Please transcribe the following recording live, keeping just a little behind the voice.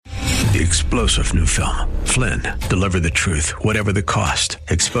The explosive new film, Flynn, deliver the truth, whatever the cost,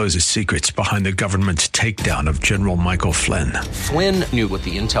 exposes secrets behind the government's takedown of General Michael Flynn. Flynn knew what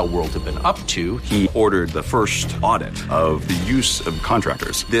the intel world had been up to. He ordered the first audit of the use of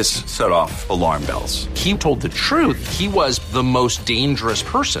contractors. This set off alarm bells. He told the truth. He was the most dangerous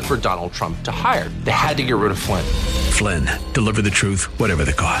person for Donald Trump to hire. They had to get rid of Flynn. Flynn, deliver the truth, whatever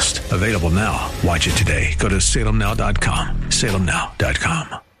the cost. Available now. Watch it today. Go to salemnow.com.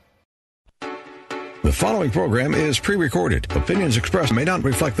 salemnow.com. The following program is pre-recorded. Opinions expressed may not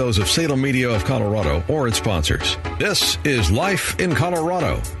reflect those of Salem Media of Colorado or its sponsors. This is Life in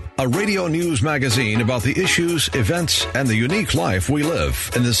Colorado, a radio news magazine about the issues, events, and the unique life we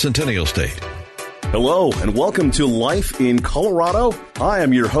live in the Centennial State. Hello, and welcome to Life in Colorado. I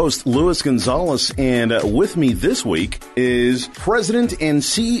am your host, Luis Gonzalez, and with me this week is President and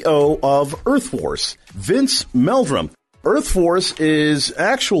CEO of Earthforce, Vince Meldrum. Earthforce is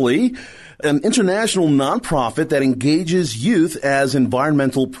actually an international nonprofit that engages youth as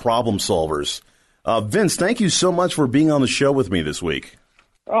environmental problem solvers. Vince, thank you so much for being on the show with me this week.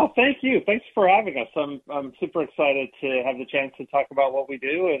 Oh, thank you. Thanks for having us. I'm super excited to have the chance to talk about what we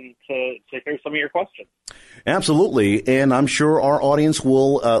do and to hear some of your questions. Absolutely, and I'm sure our audience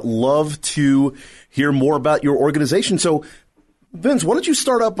will love to hear more about your organization. So, Vince, why don't you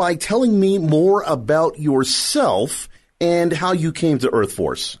start out by telling me more about yourself and how you came to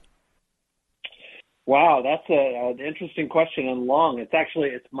Earthforce? Wow, that's an interesting question and long.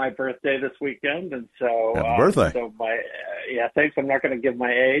 It's my birthday this weekend, and so happy birthday. Thanks. I'm not going to give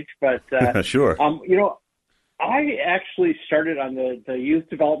my age, but sure. I actually started on the youth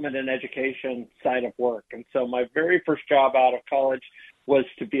development and education side of work, and so my very first job out of college was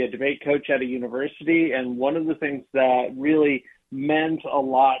to be a debate coach at a university, and one of the things that really meant a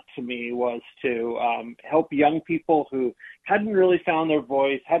lot to me was to help young people who hadn't really found their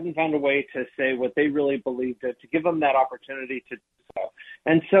voice, hadn't found a way to say what they really believed in, to give them that opportunity to do so.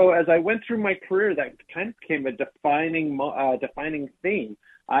 And so as I went through my career, that kind of became a defining theme.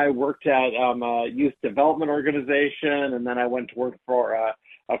 I worked at a youth development organization, and then I went to work for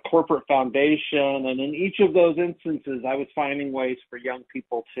a corporate foundation. And in each of those instances, I was finding ways for young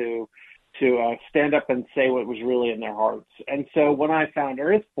people to stand up and say what was really in their hearts. And so when I found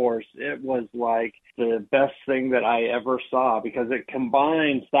Earthforce, it was like the best thing that I ever saw, because it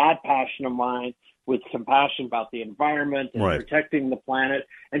combines that passion of mine with compassion about the environment and protecting the planet,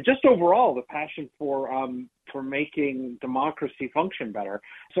 and just overall the passion for making democracy function better.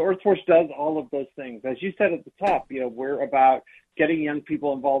 So Earthforce does all of those things. As you said at the top, we're about getting young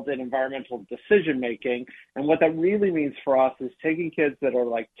people involved in environmental decision making. And what that really means for us is taking kids that are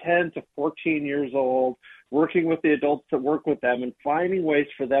like 10 to 14 years old, working with the adults that work with them, and finding ways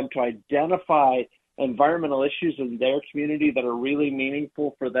for them to identify environmental issues in their community that are really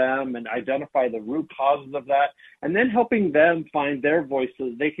meaningful for them and identify the root causes of that, and then helping them find their voice so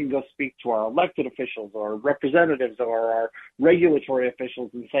that they can go speak to our elected officials or representatives or our regulatory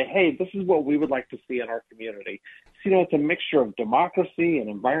officials and say, hey, this is what we would like to see in our community. So, it's a mixture of democracy and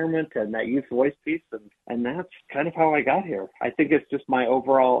environment and that youth voice piece, and that's kind of how I got here. I think it's just my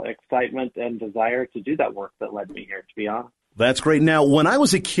overall excitement and desire to do that work that led me here, to be honest. That's great. Now, when I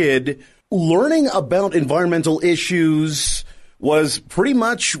was a kid, learning about environmental issues was pretty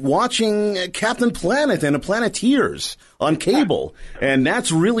much watching Captain Planet and the Planeteers on cable. And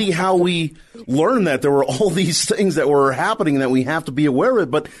that's really how we learned that there were all these things that were happening that we have to be aware of.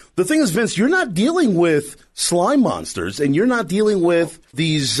 But the thing is, Vince, you're not dealing with slime monsters, and you're not dealing with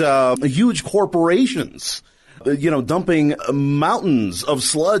these huge corporations dumping mountains of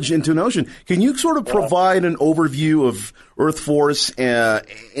sludge into an ocean. Can you sort of provide an overview of Earthforce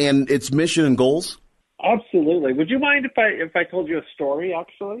and its mission and goals? Absolutely. Would you mind if I told you a story,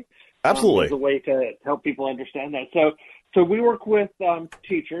 actually? Absolutely. As a way to help people understand that. So we work with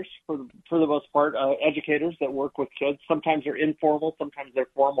teachers for the most part, educators that work with kids. Sometimes they're informal, sometimes they're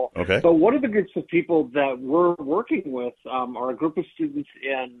formal. Okay. But one of the groups of people that we're working with are a group of students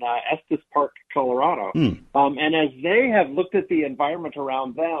in Estes Park, Colorado. And as they have looked at the environment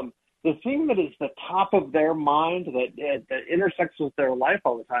around them, the thing that is the top of their mind that intersects with their life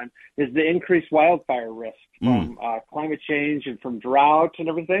all the time is the increased wildfire risk from climate change and from drought and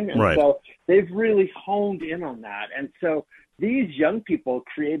everything. And so they've really honed in on that. And so these young people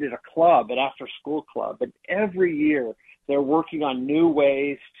created a club, an after-school club, and every year they're working on new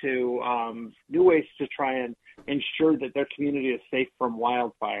ways to try and ensure that their community is safe from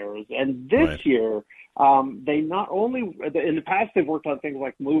wildfires. And this Right. year, they not only, in the past, they've worked on things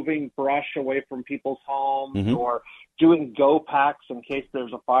like moving brush away from people's homes or doing go packs in case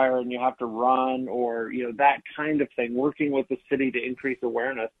there's a fire and you have to run, or, that kind of thing, working with the city to increase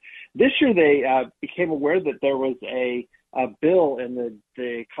awareness. This year, they became aware that there was a bill in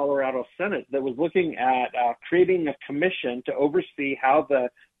the Colorado Senate that was looking at creating a commission to oversee how the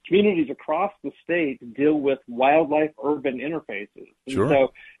communities across the state deal with wildlife-urban interfaces. Sure. And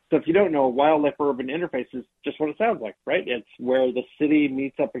so if you don't know, wildlife-urban interface is just what it sounds like, right? It's where the city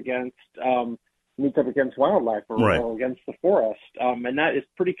meets up against wildlife or, Right. or against the forest, and that is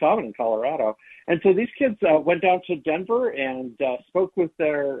pretty common in Colorado. And so these kids went down to Denver and spoke with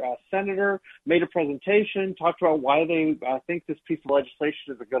their senator, made a presentation, talked about why they think this piece of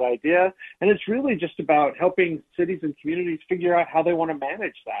legislation is a good idea, and it's really just about helping cities and communities figure out how they want to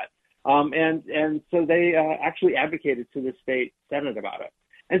manage that. And so they actually advocated to the state Senate about it.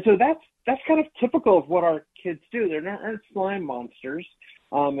 And so that's kind of typical of what our kids do. They aren't slime monsters,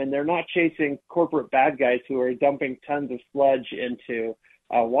 and they're not chasing corporate bad guys who are dumping tons of sludge into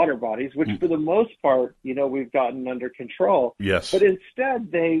water bodies, which for the most part, we've gotten under control. Yes. But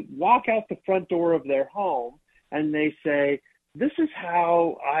instead, they walk out the front door of their home and they say, this is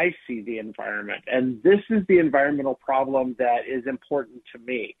how I see the environment, and this is the environmental problem that is important to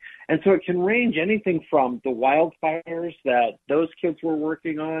me. And so it can range anything from the wildfires that those kids were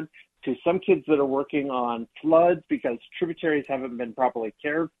working on to some kids that are working on floods because tributaries haven't been properly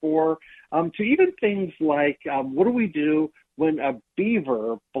cared for, to even things like what do we do when a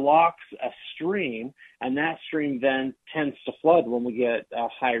beaver blocks a stream and that stream then tends to flood when we get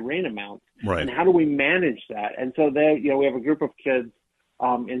high rain amounts? Right. And how do we manage that? And so we have a group of kids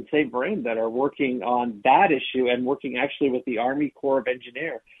in St. Vrain that are working on that issue and working actually with the Army Corps of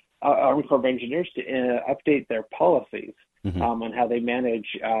Engineers to update their policies on how they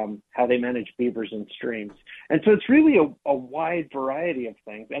manage beavers in streams. And so it's really a wide variety of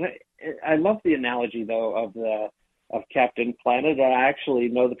things. And I love the analogy though of Captain Planet. I actually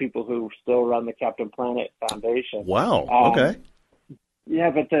know the people who still run the Captain Planet Foundation. Wow. Okay.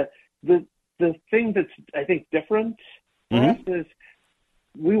 Yeah, but the thing that's, I think, different for us is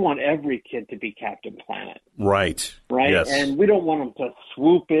we want every kid to be Captain Planet. Right. Right? Yes. And we don't want them to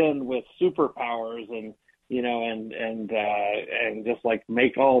swoop in with superpowers and and just like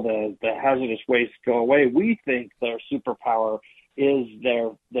make all the hazardous waste go away. We think their superpower is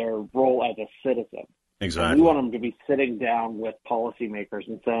their role as a citizen. Exactly. And we want them to be sitting down with policymakers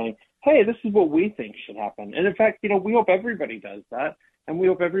and saying, hey, this is what we think should happen. And in fact, we hope everybody does that. And we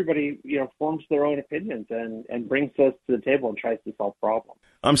hope everybody, forms their own opinions and brings us to the table and tries to solve problems.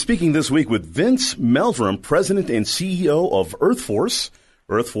 I'm speaking this week with Vince Meldrum, President and CEO of Earthforce.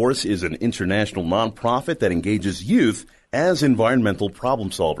 Earthforce is an international nonprofit that engages youth as environmental problem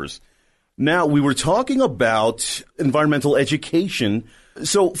solvers. Now, we were talking about environmental education.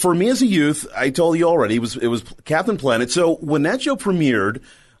 So for me as a youth, I told you already, it was Captain Planet. So when that show premiered,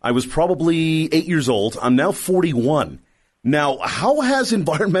 I was probably 8 years old. I'm now 41. Now, how has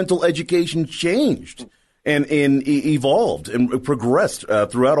environmental education changed and evolved and progressed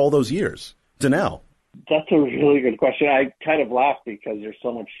throughout all those years to now? That's a really good question. I kind of laugh because you're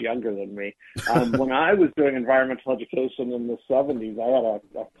so much younger than me. When I was doing environmental education in the 70s, I had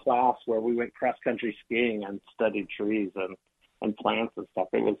a class where we went cross-country skiing and studied trees and plants and stuff.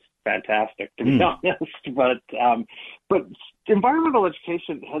 It was fantastic, to be honest. But environmental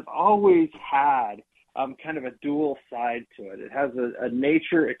education has always had kind of a dual side to it. It has a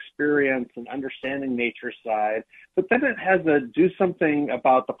nature experience and understanding nature side, but then it has a do something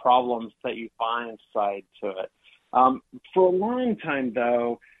about the problems that you find side to it. For a long time,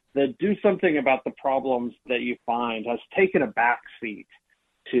 though, the do something about the problems that you find has taken a backseat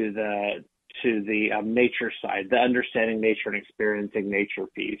to the nature side, the understanding nature and experiencing nature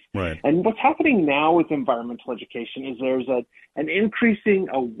piece. Right. And what's happening now with environmental education is there's an increasing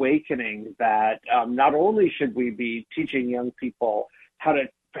awakening that not only should we be teaching young people how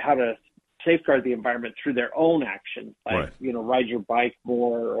to safeguard the environment through their own actions, like ride your bike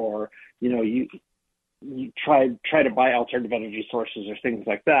more, or you try to buy alternative energy sources or things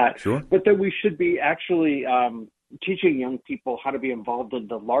like that. Sure. But that we should be actually teaching young people how to be involved in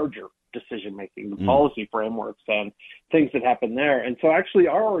the larger decision-making, the policy frameworks and things that happen there. And so actually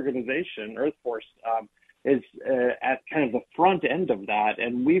our organization, Earthforce, is at kind of the front end of that.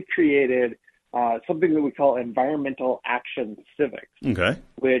 And we've created something that we call environmental action civics,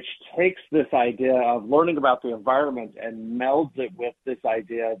 which takes this idea of learning about the environment and melds it with this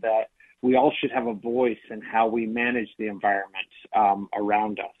idea that we all should have a voice in how we manage the environment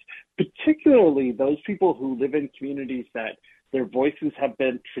around us. particularly those people who live in communities that their voices have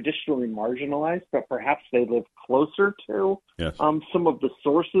been traditionally marginalized, but perhaps they live closer to some of the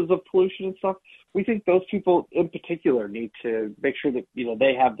sources of pollution and stuff. We think those people in particular need to make sure that,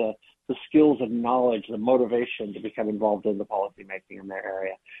 they have the skills and knowledge, the motivation to become involved in the policy making in their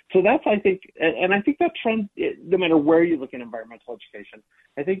area. So that's, I think, and I think that trend, no matter where you look at environmental education,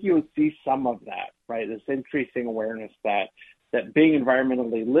 I think you would see some of that, right? This increasing awareness that being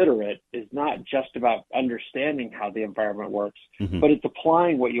environmentally literate is not just about understanding how the environment works, but it's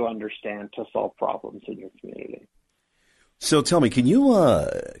applying what you understand to solve problems in your community. So tell me, can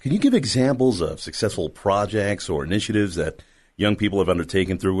you give examples of successful projects or initiatives that young people have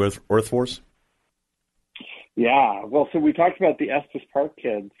undertaken through Earthforce? Yeah, well, so we talked about the Estes Park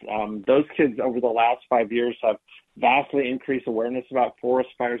kids. Those kids over the last 5 years have vastly increased awareness about forest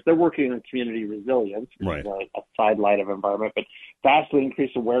fires. They're working on community resilience, which is a sidelight of environment, but vastly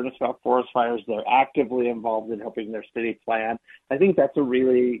increased awareness about forest fires. They're actively involved in helping their city plan. I think that's a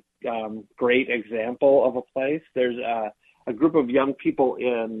really great example of a place. There's a group of young people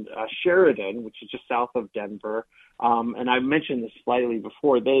in Sheridan, which is just south of Denver, and I mentioned this slightly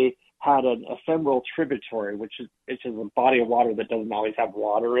before. They had an ephemeral tributary, which is a body of water that doesn't always have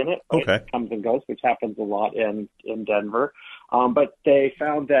water in it. Right? Okay. It comes and goes, which happens a lot in Denver. But they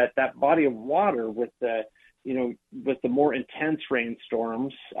found that body of water with the more intense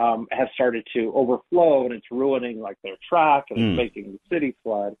rainstorms has started to overflow, and it's ruining like their track, and it's making the city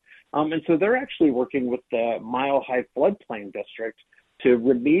flood. And so they're actually working with the Mile High Floodplain District to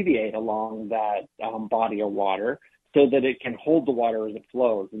remediate along that body of water so that it can hold the water as it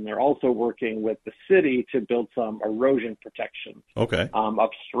flows. And they're also working with the city to build some erosion protection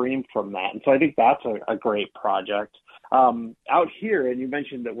upstream from that. And so I think that's a great project. Out here, and you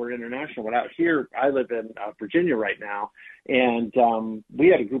mentioned that we're international, but out here, I live in Virginia right now, and we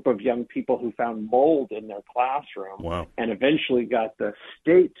had a group of young people who found mold in their classroom and eventually got the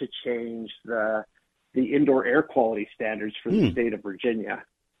state to change the indoor air quality standards for the state of Virginia.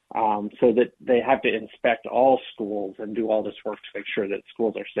 So that they have to inspect all schools and do all this work to make sure that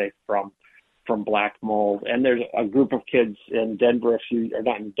schools are safe from black mold. And there's a group of kids in Denver, in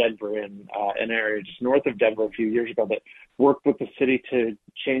an area just north of Denver a few years ago that worked with the city to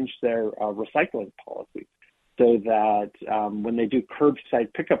change their recycling policy so that when they do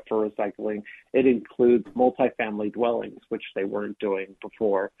curbside pickup for recycling, it includes multifamily dwellings, which they weren't doing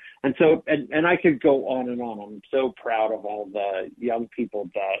before. And so, and I could go on and on. I'm so proud of all the young people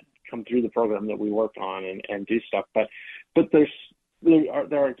that come through the program that we work on and do stuff. But there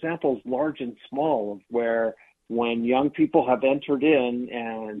are examples large and small of where when young people have entered in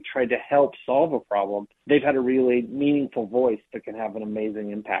and tried to help solve a problem, they've had a really meaningful voice that can have an amazing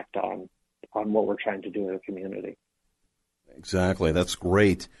impact on what we're trying to do in the community. Exactly. That's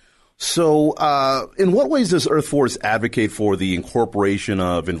great. So in what ways does Earthforce advocate for the incorporation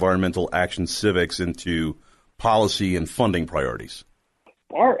of environmental action civics into policy and funding priorities?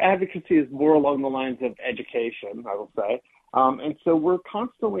 Our advocacy is more along the lines of education, I will say. And so we're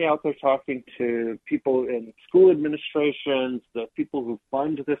constantly out there talking to people in school administrations, the people who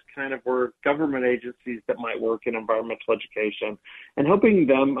fund this kind of work, government agencies that might work in environmental education, and helping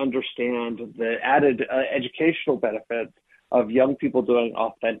them understand the added educational benefits of young people doing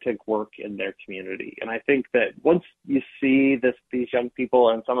authentic work in their community. And I think that once you see these young people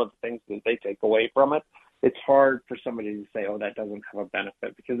and some of the things that they take away from it, it's hard for somebody to say, oh, that doesn't have a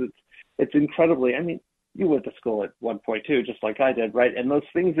benefit, because it's incredibly, you went to school at one point too, just like I did, right? And those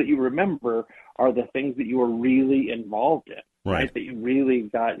things that you remember are the things that you were really involved in, right? That you really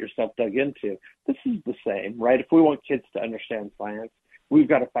got yourself dug into. This is the same, right? If we want kids to understand science, we've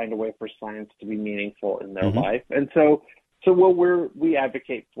got to find a way for science to be meaningful in their life. And so what we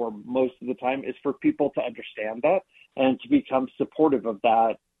advocate for most of the time is for people to understand that and to become supportive of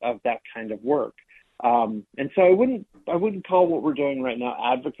that kind of work. And so I wouldn't call what we're doing right now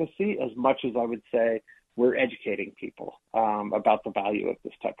advocacy as much as I would say we're educating people about the value of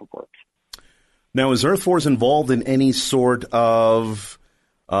this type of work. Now, is Earthforce involved in any sort of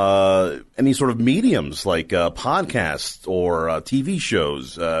mediums like podcasts or TV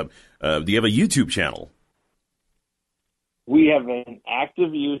shows? Do you have a YouTube channel? We have an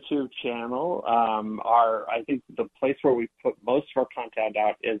active YouTube channel. I think the place where we put most of our content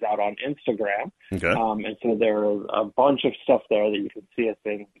out is out on Instagram. Okay. And so there are a bunch of stuff there that you can see us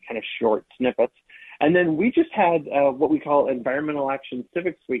in kind of short snippets. And then we just had what we call Environmental Action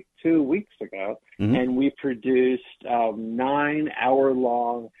Civics Week 2 weeks ago, and we produced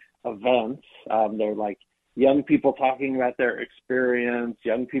 9-hour-long events. They're like young people talking about their experience,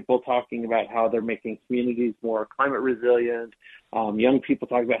 young people talking about how they're making communities more climate resilient, young people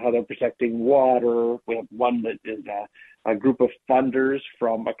talking about how they're protecting water. We have one that is a group of funders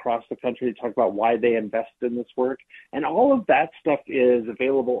from across the country to talk about why they invest in this work. And all of that stuff is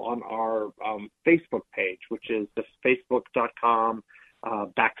available on our Facebook page, which is just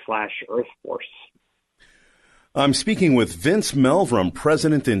facebook.com/Earthforce. I'm speaking with Vince Meldrum,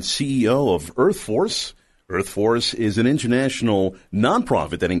 President and CEO of Earthforce. Earthforce is an international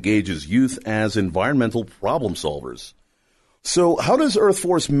nonprofit that engages youth as environmental problem solvers. So how does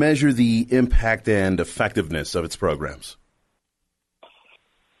Earthforce measure the impact and effectiveness of its programs?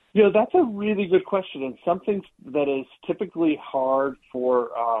 That's a really good question, and something that is typically hard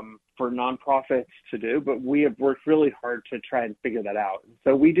for nonprofits to do, but we have worked really hard to try and figure that out.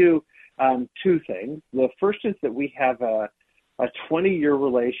 So we do two things. The first is that we have a 20-year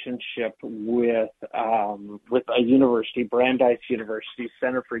relationship with a university, Brandeis University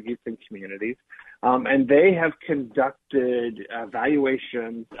Center for Youth and Communities, and they have conducted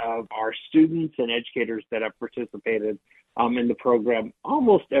evaluations of our students and educators that have participated in the program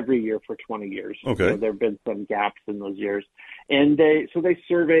almost every year for 20 years. Okay. So there have been some gaps in those years. And they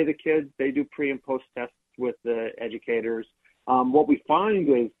survey the kids. They do pre and post tests with the educators. What we find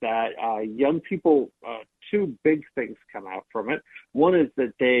is that young people, two big things come out from it. One is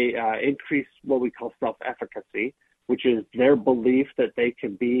that they increase what we call self-efficacy, which is their belief that they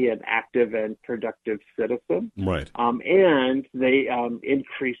can be an active and productive citizen. Right. And they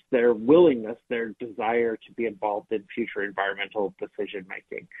increase their willingness, their desire to be involved in future environmental decision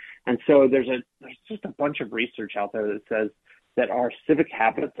making. And so there's just a bunch of research out there that says that our civic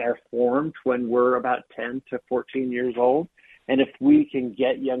habits are formed when we're about 10 to 14 years old. And if we can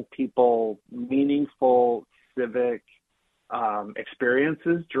get young people meaningful civic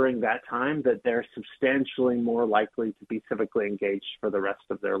experiences during that time, that they're substantially more likely to be civically engaged for the rest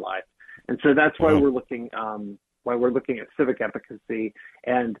of their life. And so that's why we're looking at civic efficacy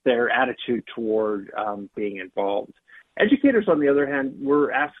and their attitude toward being involved. Educators, on the other hand,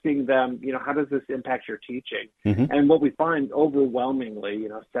 we're asking them, how does this impact your teaching? Mm-hmm. And what we find overwhelmingly,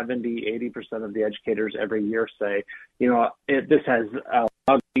 70, 80% of the educators every year say, this has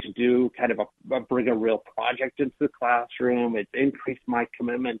allowed me to do kind of bring a real project into the classroom. It's increased my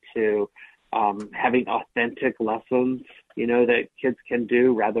commitment to having authentic lessons, that kids can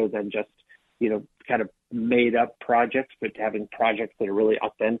do rather than just, kind of made up projects, but having projects that are really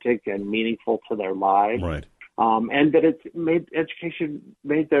authentic and meaningful to their lives. Right. And that it's made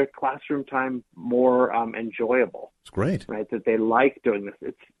their classroom time more enjoyable. It's great. Right, that they like doing this.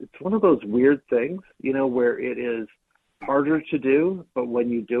 It's one of those weird things, where it is harder to do, but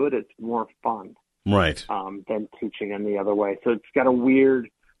when you do it, it's more fun. Right. Than teaching in the other way. So it's got a weird,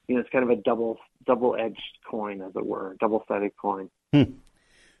 it's kind of a double-edged coin, as it were, double-sided coin.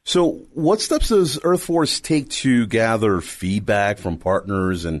 So what steps does Earthforce take to gather feedback from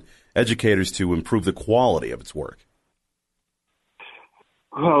partners and educators to improve the quality of its work?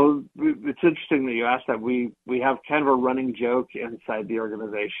 Well, it's interesting that you asked that. We have kind of a running joke inside the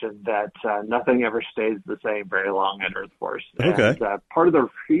organization that nothing ever stays the same very long at Earthforce. Okay. And part of the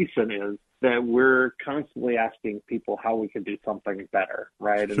reason is that we're constantly asking people how we can do something better,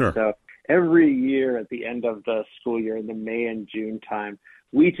 right? Sure. And so every year at the end of the school year, in the May and June time,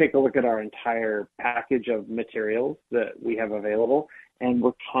 we take a look at our entire package of materials that we have available, and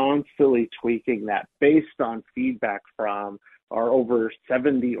we're constantly tweaking that based on feedback from our over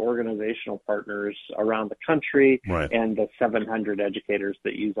 70 organizational partners around the country. Right. And the 700 educators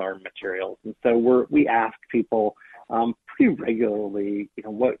that use our materials. And so we ask people pretty regularly,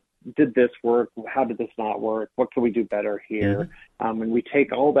 what did this work? How did this not work? What can we do better here? Mm-hmm. And we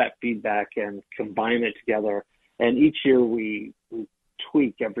take all that feedback and combine it together. And each year we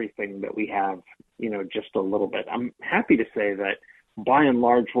tweak everything that we have, just a little bit. I'm happy to say that by and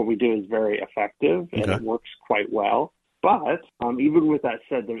large, what we do is very effective and it works quite well. But even with that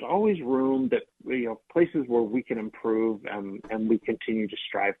said, there's always room that, places where we can improve and we continue to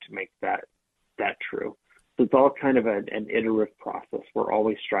strive to make that true. So it's all kind of an iterative process. We're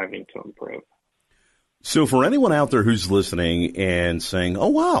always striving to improve. So for anyone out there who's listening and saying, oh,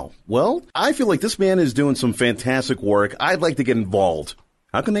 wow, well, I feel like this man is doing some fantastic work. I'd like to get involved.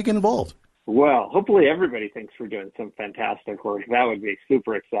 How can they get involved? Well, hopefully everybody thinks we're doing some fantastic work. That would be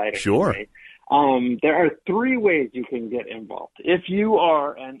super exciting. Sure. For me. There are 3 ways you can get involved. If you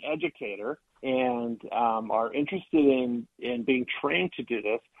are an educator and are interested in being trained to do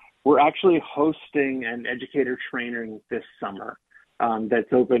this, we're actually hosting an educator training this summer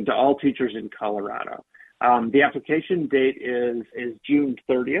that's open to all teachers in Colorado. The application date is June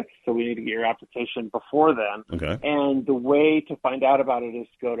 30th, so we need to get your application before then. Okay. And the way to find out about it is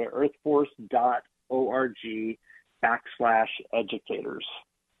to go to earthforce.org/educators.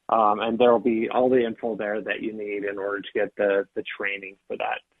 And there will be all the info there that you need in order to get the training for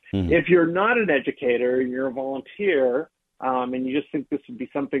that. Mm-hmm. If you're not an educator and you're a volunteer, and you just think this would be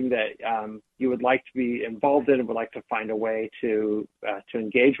something that you would like to be involved in and would like to find a way to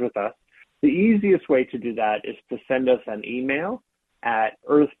engage with us, the easiest way to do that is to send us an email at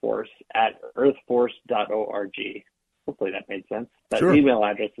earthforce@earthforce.org. Hopefully that made sense. That email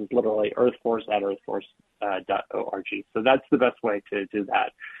address is literally earthforce@earthforce.org. So that's the best way to do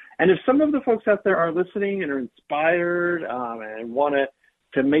that. And if some of the folks out there are listening and are inspired and want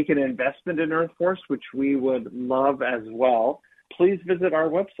to make an investment in Earthforce, which we would love as well, please visit our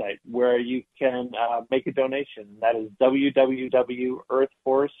website where you can make a donation. That is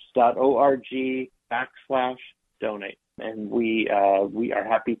www.earthforce.org/donate. And we are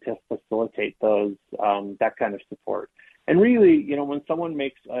happy to facilitate those, that kind of support. And really, when someone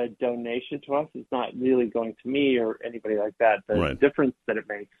makes a donation to us, it's not really going to me or anybody like that. The difference that it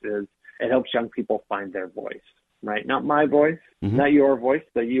makes is it helps young people find their voice, right? Not my voice, not your voice,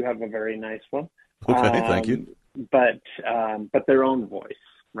 though you have a very nice one. Okay, thank you. But their own voice,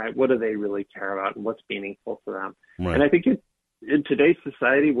 right? What do they really care about and what's meaningful to them? Right. And I think in today's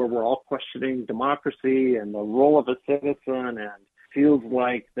society where we're all questioning democracy and the role of a citizen and feels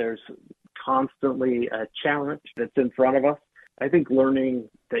like there's constantly a challenge that's in front of us, I think learning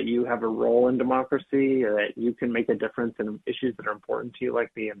that you have a role in democracy, that you can make a difference in issues that are important to you,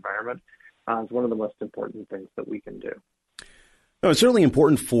 like the environment, is one of the most important things that we can do. No, it's certainly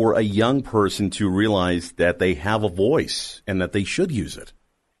important for a young person to realize that they have a voice and that they should use it.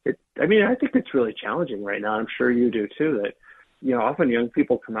 I think it's really challenging right now. I'm sure you do too, that, often young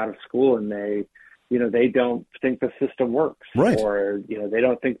people come out of school and they don't think the system works, right? Or, they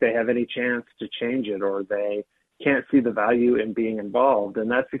don't think they have any chance to change it, or they can't see the value in being involved.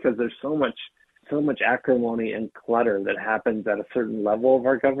 And that's because there's so much acrimony and clutter that happens at a certain level of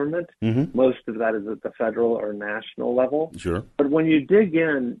our government. Mm-hmm. Most of that is at the federal or national level. Sure. But when you dig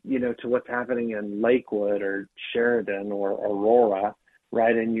in, to what's happening in Lakewood or Sheridan or Aurora,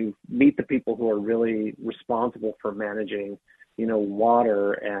 right, and you meet the people who are really responsible for managing,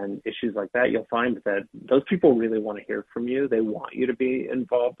 water and issues like that, you'll find that those people really want to hear from you. They want you to be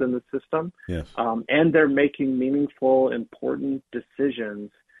involved in the system. Yes. And they're making meaningful, important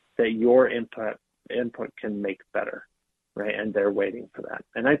decisions that your input can make better, right? And they're waiting for that.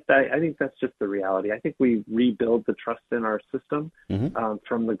 And I think that's just the reality. I think we rebuild the trust in our system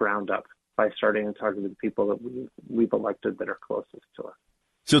from the ground up by starting and talking to the people that we've elected that are closest to us.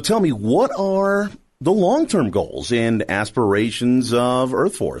 So tell me, what are the long-term goals and aspirations of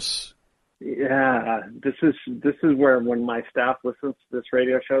Earthforce? Yeah, this is where when my staff listens to this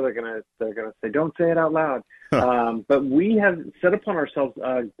radio show, they're gonna say, "Don't say it out loud." But we have set upon ourselves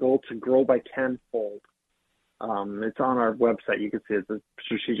a goal to grow by tenfold. It's on our website. You can see it's a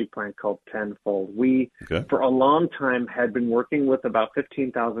strategic plan called Tenfold. We, for a long time, had been working with about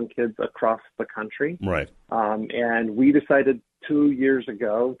 15,000 kids across the country. Right. And we decided 2 years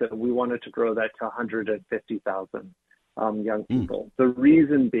ago that we wanted to grow that to 150,000 young people. The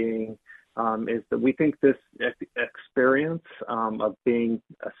reason being is that we think this experience of being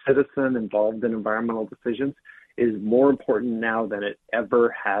a citizen involved in environmental decisions is more important now than it ever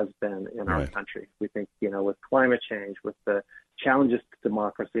has been in our country. We think, with climate change, with the challenges to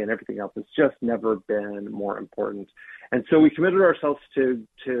democracy and everything else, it's just never been more important. And so we committed ourselves to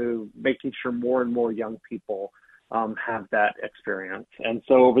making sure more and more young people have that experience. And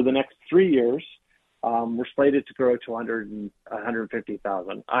so over the next 3 years, we're slated to grow to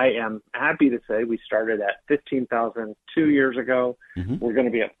 150,000. I am happy to say we started at 15,000 2 years ago. Mm-hmm. We're going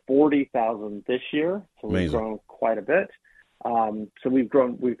to be at 40,000 this year, so we've grown quite a bit. So we've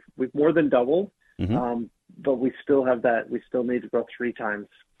more than doubled, but we still have that. We still need to grow 3 times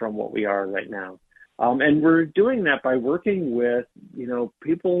from what we are right now. And we're doing that by working with,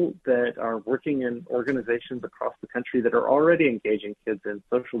 people that are working in organizations across the country that are already engaging kids in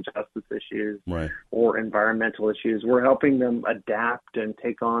social justice issues or environmental issues. We're helping them adapt and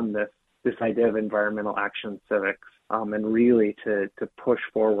take on this idea of environmental action civics, and really to push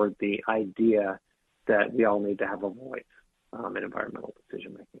forward the idea that we all need to have a voice in environmental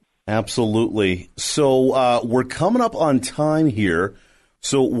decision making. Absolutely. So we're coming up on time here.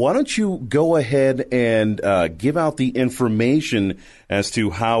 So why don't you go ahead and give out the information as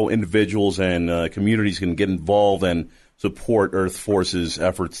to how individuals and communities can get involved and support Earthforce's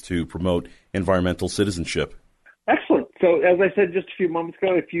efforts to promote environmental citizenship? Excellent. So as I said just a few moments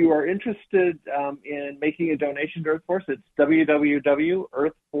ago, if you are interested in making a donation to Earthforce, it's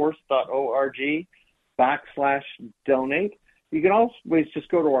www.earthforce.org/donate. You can always just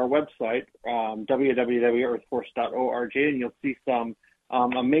go to our website, www.earthforce.org, and you'll see some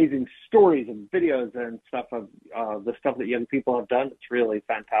amazing stories and videos and stuff of the stuff that young people have done. It's really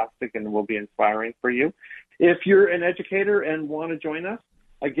fantastic and will be inspiring for you. If you're an educator and want to join us,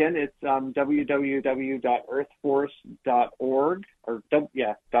 again, it's www.earthforce.org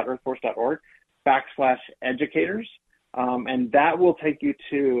 .earthforce.org/educators. And that will take you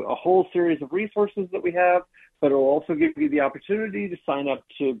to a whole series of resources that we have, but it will also give you the opportunity to sign up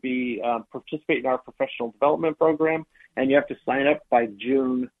to participate in our professional development program. And you have to sign up by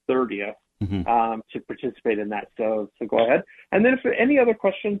June 30th to participate in that. So go ahead. And then if there are any other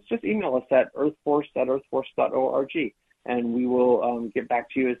questions, just email us at earthforce@earthforce.org. And we will get back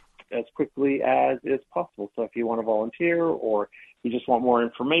to you as quickly as is possible. So if you want to volunteer, or you just want more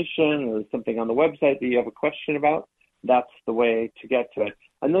information, or something on the website that you have a question about, that's the way to get to it.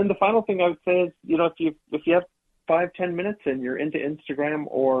 And then the final thing I would say is, if you have 5-10 minutes and you're into Instagram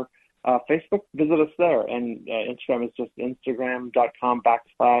or Facebook, visit us there. And Instagram is just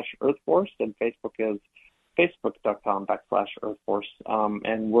instagram.com/Earthforce, and Facebook is facebook.com/Earthforce.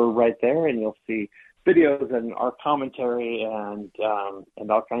 And we're right there, and you'll see videos and our commentary and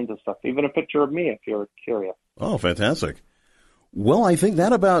all kinds of stuff, even a picture of me if you're curious. Oh, fantastic. Well, I think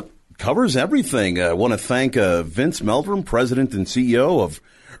that about covers everything. I want to thank Vince Meldrum, President and CEO of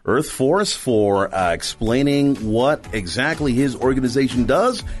Earthforce, for explaining what exactly his organization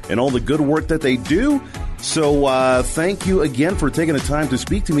does and all the good work that they do. So thank you again for taking the time to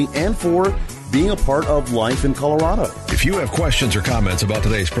speak to me and for being a part of Life in Colorado. If you have questions or comments about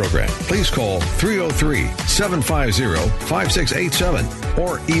today's program, please call 303-750-5687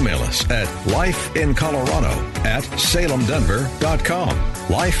 or email us at lifeincolorado@salemdenver.com.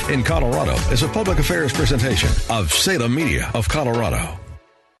 Life in Colorado is a public affairs presentation of Salem Media of Colorado.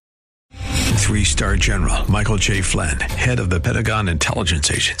 3-star General Michael J. Flynn, head of the Pentagon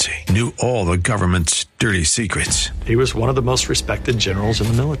Intelligence Agency, knew all the government's dirty secrets. He was one of the most respected generals in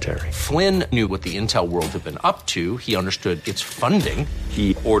the military. Flynn knew what the intel world had been up to. He understood its funding.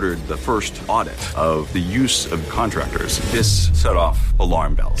 He ordered the first audit of the use of contractors. This set off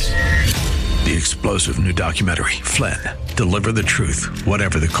alarm bells. The explosive new documentary, Flynn, Deliver the Truth,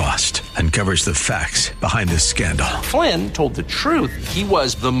 Whatever the Cost, uncovers the facts behind this scandal. Flynn told the truth. He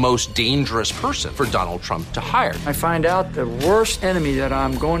was the most dangerous person for Donald Trump to hire. I find out the worst enemy that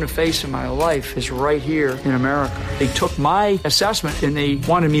I'm going to face in my life is right here in America. They took my assessment and they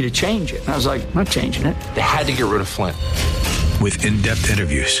wanted me to change it. And I was like, I'm not changing it. They had to get rid of Flynn. With in-depth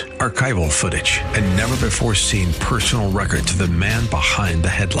interviews, archival footage, and never-before-seen personal records of the man behind the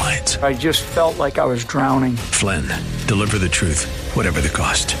headlines. I just felt like I was drowning. Flynn, Deliver the Truth, Whatever the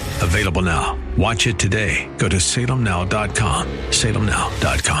Cost. Available now. Watch it today. Go to salemnow.com.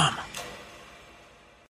 salemnow.com.